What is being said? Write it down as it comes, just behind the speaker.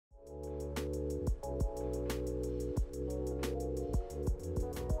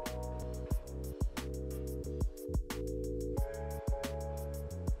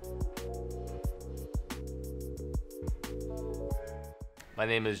My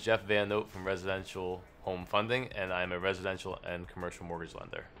name is Jeff VanNote from Residential Home Funding, and I'm a residential and commercial mortgage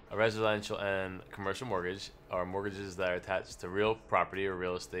lender. A residential and commercial mortgage are mortgages that are attached to real property or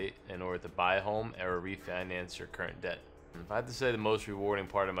real estate in order to buy a home or refinance your current debt. If I had to say the most rewarding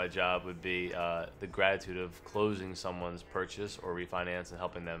part of my job would be the gratitude of closing someone's purchase or refinance and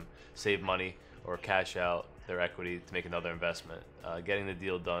helping them save money or cash out their equity to make another investment. Getting the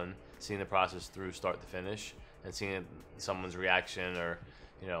deal done, seeing the process through start to finish, and seeing someone's reaction or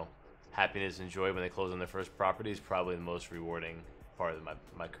happiness and joy when they close on their first property is probably the most rewarding part of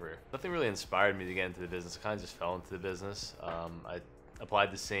my career. Nothing really inspired me to get into the business. I kind of just fell into the business. I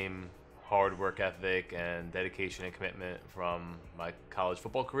applied the same hard work ethic and dedication and commitment from my college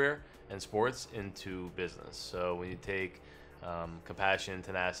football career and sports into business. So when you take compassion,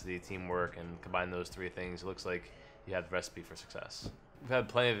 tenacity, teamwork, and combine those three things, it looks like you have the recipe for success. We've had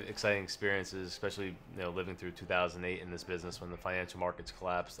plenty of exciting experiences, especially living through 2008 in this business when the financial markets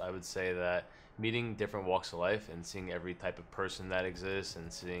collapsed. I would say that meeting different walks of life and seeing every type of person that exists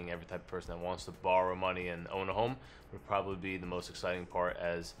and seeing every type of person that wants to borrow money and own a home would probably be the most exciting part,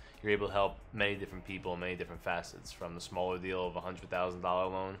 as you're able to help many different people in many different facets, from the smaller deal of a $100,000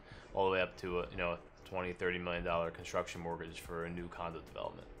 loan all the way up to a $20-30 million construction mortgage for a new condo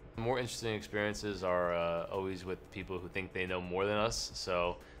development. The more interesting experiences are always with people who think they know more than us,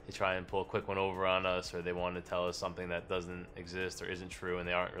 so they try and pull a quick one over on us, or they want to tell us something that doesn't exist or isn't true, and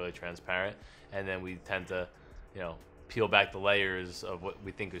they aren't really transparent. And then we tend to, peel back the layers of what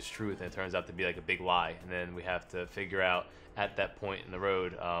we think is truth, and it turns out to be like a big lie. And then we have to figure out at that point in the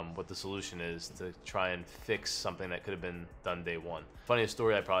road what the solution is to try and fix something that could have been done day one. Funniest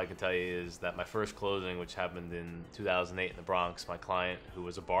story I probably can tell you is that my first closing, which happened in 2008 in the Bronx, my client, who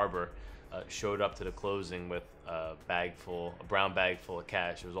was a barber, showed up to the closing with a brown bag full of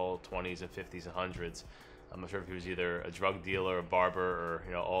cash. It was all 20s and 50s and hundreds. I'm not sure if he was either a drug dealer, a barber,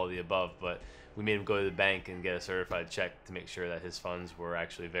 or all of the above, but we made him go to the bank and get a certified check to make sure that his funds were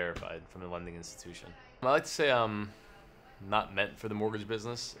actually verified from the lending institution. I like to say I'm not meant for the mortgage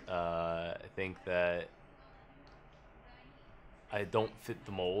business. I think that I don't fit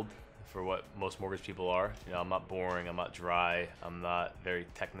the mold for what most mortgage people are. I'm not boring, I'm not dry, I'm not very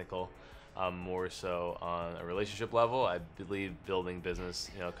technical. I'm more so on a relationship level. I believe building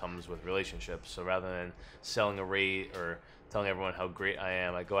business, comes with relationships. So rather than selling a rate or telling everyone how great I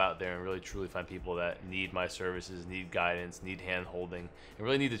am, I go out there and really truly find people that need my services, need guidance, need hand holding, and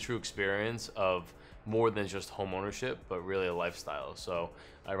really need the true experience of more than just home ownership, but really a lifestyle. So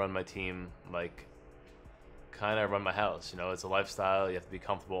I run my team like kind of run my house. It's a lifestyle. You have to be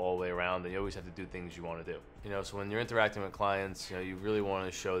comfortable all the way around, and you always have to do things you want to do. So when you're interacting with clients, you really want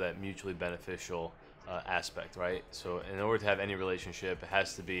to show that mutually beneficial aspect, right? So in order to have any relationship, it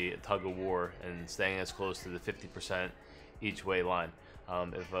has to be a tug of war and staying as close to the 50% each way line.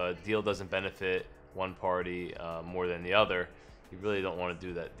 If a deal doesn't benefit one party more than the other, you really don't want to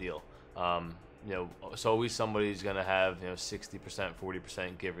do that deal. So always somebody's going to have 60%,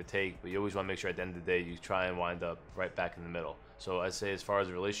 40% give or take, but you always want to make sure at the end of the day you try and wind up right back in the middle. So I'd say as far as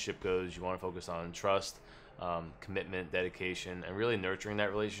a relationship goes, you want to focus on trust, commitment, dedication, and really nurturing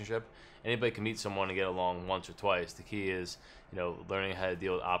that relationship. Anybody can meet someone and get along once or twice. The key is learning how to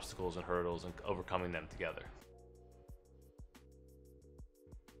deal with obstacles and hurdles and overcoming them together.